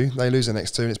next 2, they lose the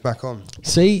next 2, and it's back on.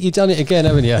 See, you've done it again,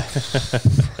 haven't you?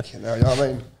 You know what I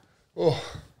mean? Oh,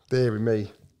 dear me.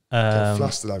 Get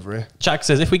flustered over here. Jack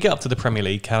says, if we get up to the Premier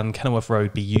League, can Kenilworth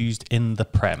Road be used in the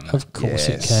Prem? Of course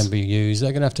Yes. it can be used.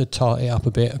 They're going to have to tart it up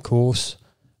a bit, of course.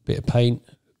 Bit of paint,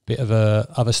 bit of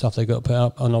other stuff they've got to put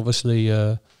up. And obviously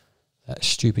that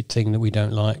stupid thing that we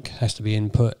don't like has to be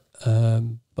input.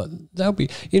 But that'll be,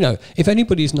 if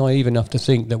anybody's naive enough to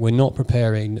think that we're not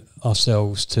preparing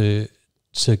ourselves to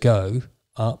go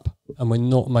up and we're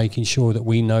not making sure that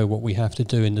we know what we have to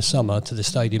do in the summer to the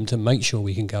stadium to make sure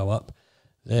we can go up,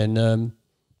 then,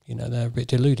 they're a bit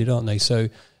deluded, aren't they? So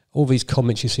all these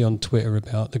comments you see on Twitter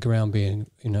about the ground being,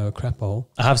 a crap hole.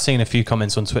 I have seen a few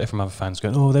comments on Twitter from other fans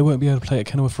going, "Oh, they won't be able to play at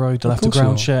Kenilworth Road. They'll Of have to course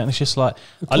ground not. share." And it's just like,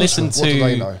 I listened What do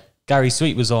they to know? Gary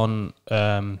Sweet was on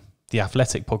the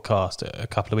Athletic podcast a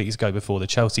couple of weeks ago before the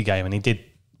Chelsea game, and he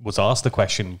was asked the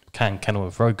question, "Can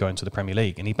Kenilworth Road go into the Premier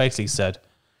League?" And he basically said,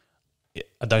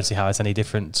 "I don't see how it's any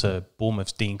different to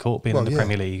Bournemouth's Dean Court being in the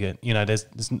Premier League. And,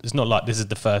 it's not like this is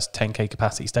the first 10k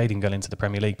capacity stadium going into the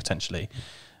Premier League potentially."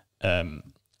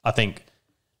 I think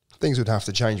Things would have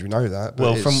to change, we know that.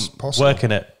 But it's from possible.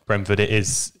 working at Brentford, it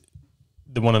is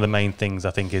one of the main things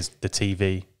I think is the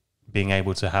TV being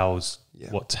able to house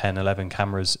 10, 11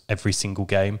 cameras every single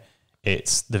game.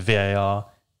 It's the VAR.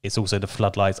 It's also the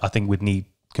floodlights. I think we'd need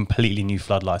completely new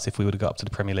floodlights if we were to go up to the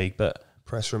Premier League. But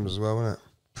Press rooms as well, isn't it?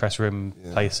 press room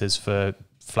places for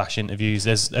flash interviews.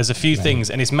 There's a few things,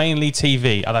 and it's mainly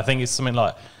TV. And I think it's something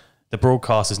like the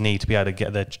broadcasters need to be able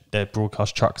to get their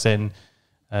broadcast trucks in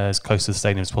as close to the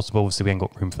stadium as possible. Obviously, we ain't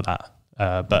got room for that.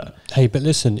 But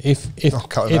listen, if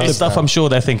it's stuff I'm sure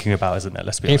they're thinking about, isn't it?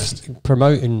 Let's be honest. if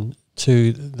promoting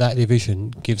to that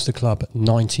division gives the club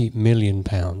 £90 million,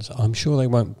 I'm sure they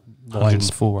won't mind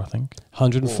 104, I think.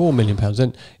 £104 million.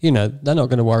 Then, they're not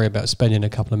going to worry about spending a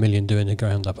couple of million doing the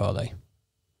ground up, are they?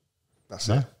 That's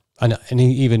it. And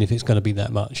even if it's going to be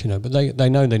that much, but they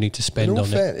know they need to spend In all on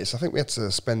it. fairness, I think we had to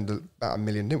spend about $1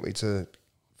 million, didn't we, for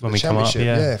When the we come up,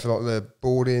 championship? For like the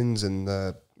boardings and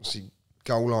the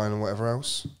goal line and whatever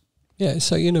else. Yeah,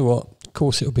 so you know what? Of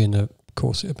course it'll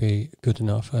be good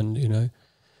enough, and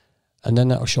and then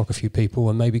that'll shock a few people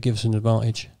and maybe give us an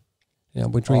advantage.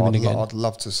 We're dreaming again. I'd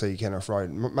love to see Kenilworth Road.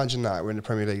 Imagine that we're in the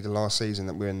Premier League the last season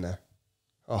that we're in there.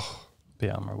 Oh, Be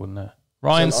Armour, wouldn't it?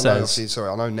 Ryan says,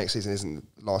 I know next season isn't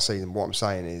last season. What I'm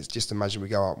saying is, just imagine we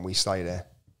go up and we stay there.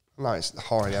 I know it's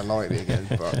highly unlikely again,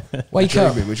 but Wake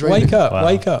up! we're dreaming. Wake up! Wow.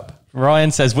 Wake up! Ryan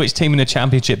says, which team in the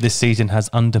Championship this season has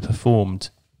underperformed?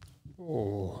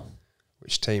 Oh,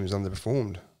 which team has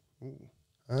underperformed?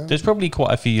 There's probably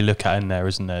quite a few you look at in there,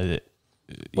 isn't there?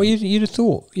 Well, you'd have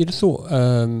thought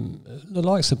the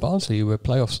likes of Barnsley, who were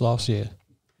playoffs last year,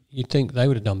 you'd think they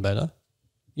would have done better.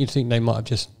 You'd think they might have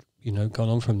just gone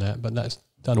on from that, but that's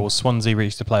done. Or Swansea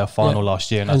reached the playoff final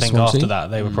last year, and I think Swansea. after that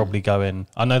they were probably going.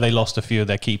 I know they lost a few of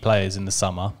their key players in the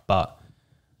summer, but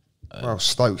Well,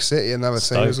 Stoke City, another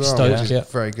team as well, Stoke, which is yeah.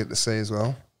 very good to see as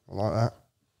well. I like that.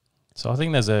 so I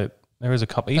think there is a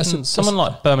couple. Even That's someone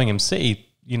like Birmingham City,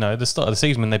 at the start of the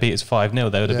season when they beat us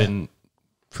 5-0, they would have been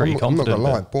pretty I'm not confident. going to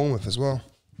lie, but- Bournemouth as well.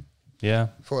 Yeah,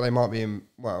 Thought they might be in.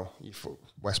 Well, you thought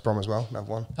West Brom as well. Another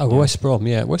one. Oh, West Brom,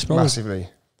 yeah, West Brom. Massively.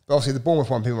 But obviously, the Bournemouth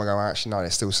one, people might go, actually, no, they're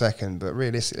still second. But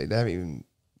realistically, they haven't even.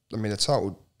 I mean, the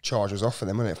title charge was off for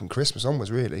them, wasn't it, from Christmas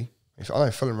onwards, really? I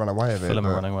know Fulham ran away with it. Fulham are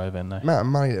but running away with it now. the amount of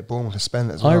money that Bournemouth has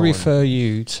spent as well. I and- refer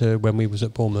you to when we was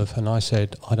at Bournemouth, and I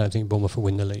said I don't think Bournemouth will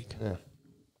win the league. Yeah.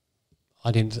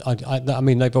 I didn't. I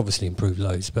mean, they've obviously improved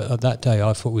loads, but that day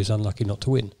I thought we was unlucky not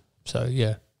to win. So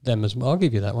yeah, them as well. I'll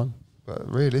give you that one.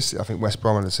 But realistically, I think West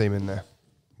Brom are the team in there.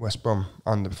 West Brom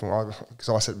underperformed. Because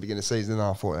I said at the beginning of the season, and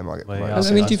I thought they might get Well, promoted. yeah,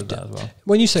 I mean, said that as well.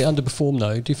 when you say underperform,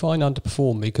 though, define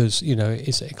underperform because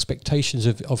it's expectations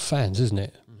of fans, isn't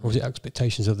it? Or is it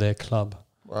expectations of their club?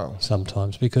 Well,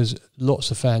 Sometimes because lots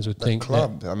of fans would the think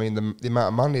club. I mean, the amount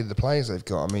of money the players they've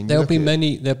got. I mean, there'll be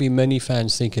many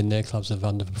fans thinking their clubs have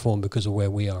underperformed because of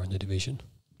where we are in the division.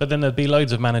 But then there'd be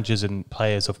loads of managers and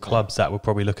players of clubs that would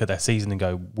probably look at their season and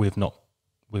go, "We've not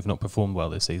performed well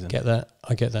this season." Get that?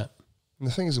 I get that. And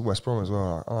the thing is with West Brom as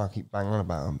well, I keep banging on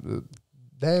about them.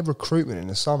 Their recruitment in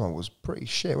the summer was pretty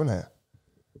shit, wasn't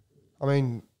it? I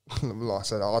mean, like I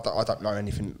said, I don't know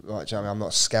anything. Like, do you know what I mean? I'm not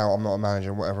a scout, I'm not a manager,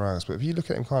 and whatever else. But if you look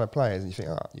at them kind of players and you think,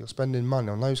 you're spending money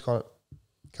on those kind of,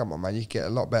 come on, man, you can get a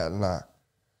lot better than that.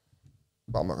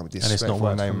 But I'm not going to be And it's not disrespectful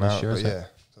and worked name from them this out. year, But is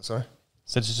it? yeah, sorry.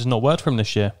 So it's just not worked for him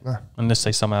this year. No, Unless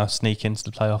they somehow sneak into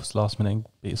the playoffs last minute and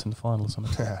beat us in the final or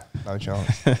something. no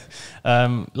chance.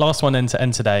 Last one then to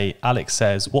end today. Alex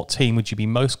says, what team would you be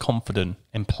most confident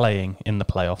in playing in the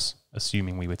playoffs?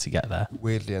 assuming we were to get there.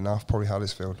 Weirdly enough, probably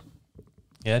Huddersfield.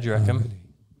 Yeah, do you reckon?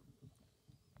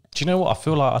 Do you know what?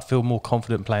 I feel more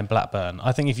confident playing Blackburn.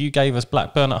 I think if you gave us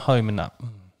Blackburn at home in that...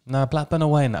 No, Blackburn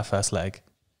away in that first leg.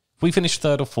 If we finished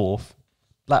 3rd or 4th,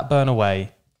 Blackburn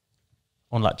away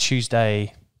on like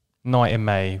Tuesday night in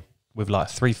May with like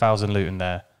 3,000 Luton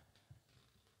there.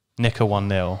 Nick a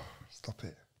 1-0. Stop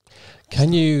it.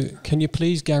 Can you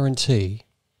please guarantee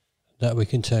that we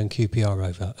can turn QPR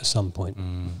over at some point?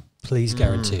 Please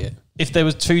guarantee it. If there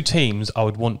was 2 teams I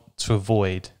would want to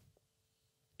avoid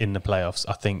in the playoffs,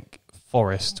 I think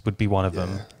Forest would be one of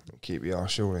them. QPR,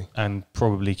 surely. And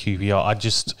probably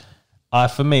QPR.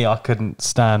 For me, I couldn't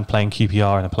stand playing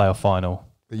QPR in a playoff final.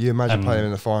 But you imagine playing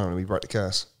in the final and we break the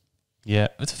curse. Yeah,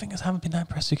 but the thing is, I haven't been that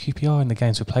impressed with QPR in the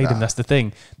games we played them. That's the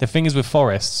thing. The thing is with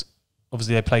Forest,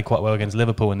 obviously they played quite well against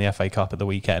Liverpool in the FA Cup at the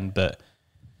weekend, but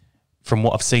from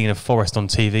what I've seen of Forest on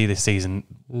TV this season,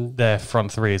 their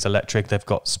front 3 is electric. They've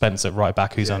got Spence at right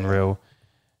back, who's unreal.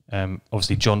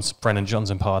 Obviously, Brennan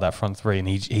Johnson part of that front 3, and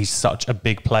he's such a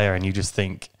big player, and you just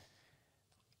think,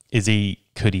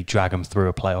 could he drag them through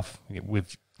a playoff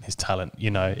with his talent?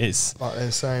 You know, it's... Like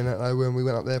they're saying that though, when we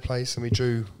went up their place and we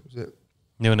drew, was it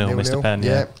 0-0, Mr. Penn,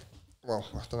 yeah. Well,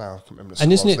 I don't know. I can't remember the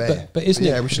And isn't score it? But isn't it?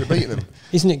 Yeah, we should have beaten them.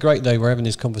 Isn't it great though? We're having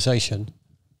this conversation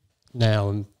now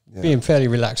and being fairly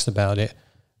relaxed about it,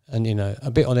 and you know, a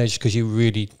bit on edge because you're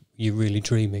really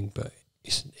dreaming. But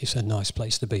it's a nice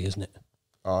place to be, isn't it?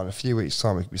 Oh, in a few weeks'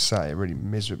 time, we could be sat here really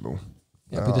miserable.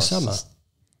 It'll be the summer.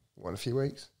 In a few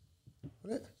weeks?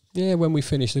 Will it? Yeah, when we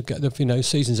finish the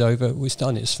season's over, we're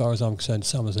done. As far as I'm concerned,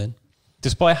 summer's in.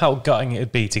 Despite how gutting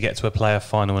it'd be to get to a playoff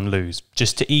final and lose,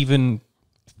 just to even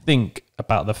think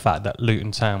about the fact that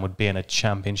Luton Town would be in a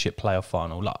championship playoff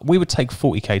final, like we would take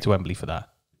 40k to Wembley for that.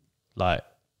 Like,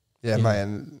 yeah, mate,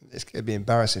 and it'd be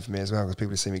embarrassing for me as well because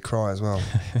people would see me cry as well.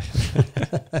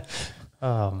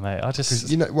 oh mate, I just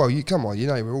come on,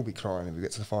 we'll all be crying if we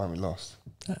get to the final and we lost.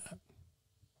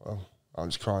 Well, I'll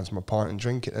just cry into my pint and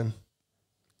drink it then.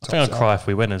 I think I'd cry if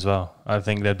we win as well. I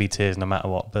think there'd be tears no matter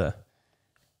what, but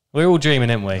we're all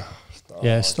dreaming, aren't we?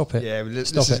 Stop it. Yeah,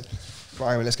 stop it.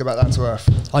 Right, let's go back down to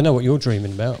earth. I know what you're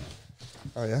dreaming about.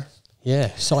 Oh yeah.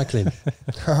 Yeah, cycling.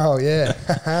 Oh yeah.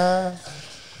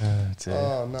 Dear.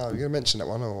 Oh no, you're gonna mention that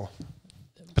one or?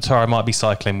 Patara might be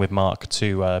cycling with Mark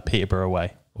to Peterborough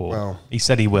away. Or he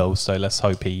said he will, so let's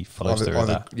hope he follows through with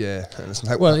that. Yeah, let's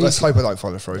hope I don't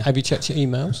follow through. Have you checked your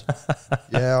emails?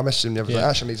 Yeah, I messaged him the other day.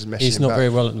 Actually, he's He's not very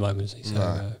well at the moment, is he?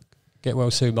 So get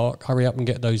well soon, Mark. Hurry up and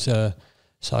get those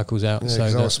cycles out. Yeah,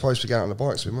 because I was supposed to be out on the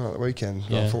bikes with him at the weekend.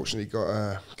 Yeah. Unfortunately,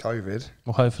 got COVID.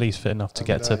 Well, hopefully he's fit enough to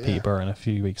get to Peterborough in a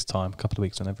few weeks' time, a couple of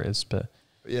weeks, whenever it is. But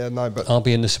I'll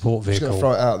be in the support vehicle. I'm just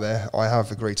going to throw it out there. I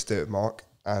have agreed to do it with Mark,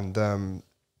 and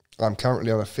I'm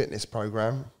currently on a fitness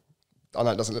program. I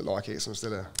know it doesn't look like it, so I'm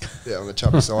still a bit on the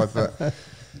chubby side, but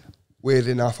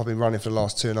weirdly enough, I've been running for the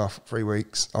last 3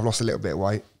 weeks. I've lost a little bit of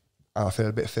weight, and I feel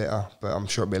a bit fitter, but I'm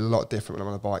sure it'll be a lot different when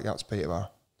I'm on the bike out to Peterborough.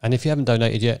 And if you haven't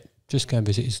donated yet, just go and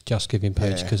visit his Just Giving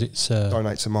page because it's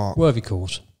donate to Mark. Worthy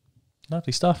cause.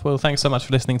 Lovely stuff. Well, thanks so much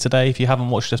for listening today. If you haven't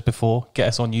watched us before, get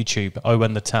us on YouTube,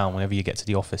 Owen the Town, whenever you get to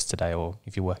the office today, or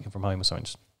if you're working from home or something,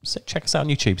 just check us out on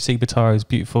YouTube. See Bataro's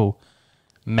beautiful,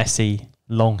 messy,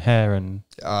 long hair and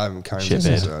I haven't combed shit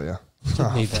it beard. earlier.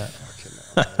 Need that.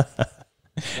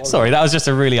 Sorry, that was just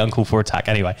a really uncalled for attack.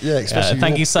 Anyway,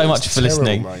 thank you so much for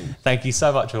listening. Mate. Thank you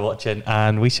so much for watching,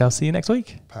 and we shall see you next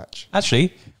week. Patch.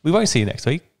 Actually, we won't see you next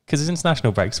week because it's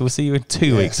international break, so we'll see you in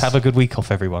 2 weeks. Have a good week off,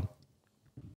 everyone.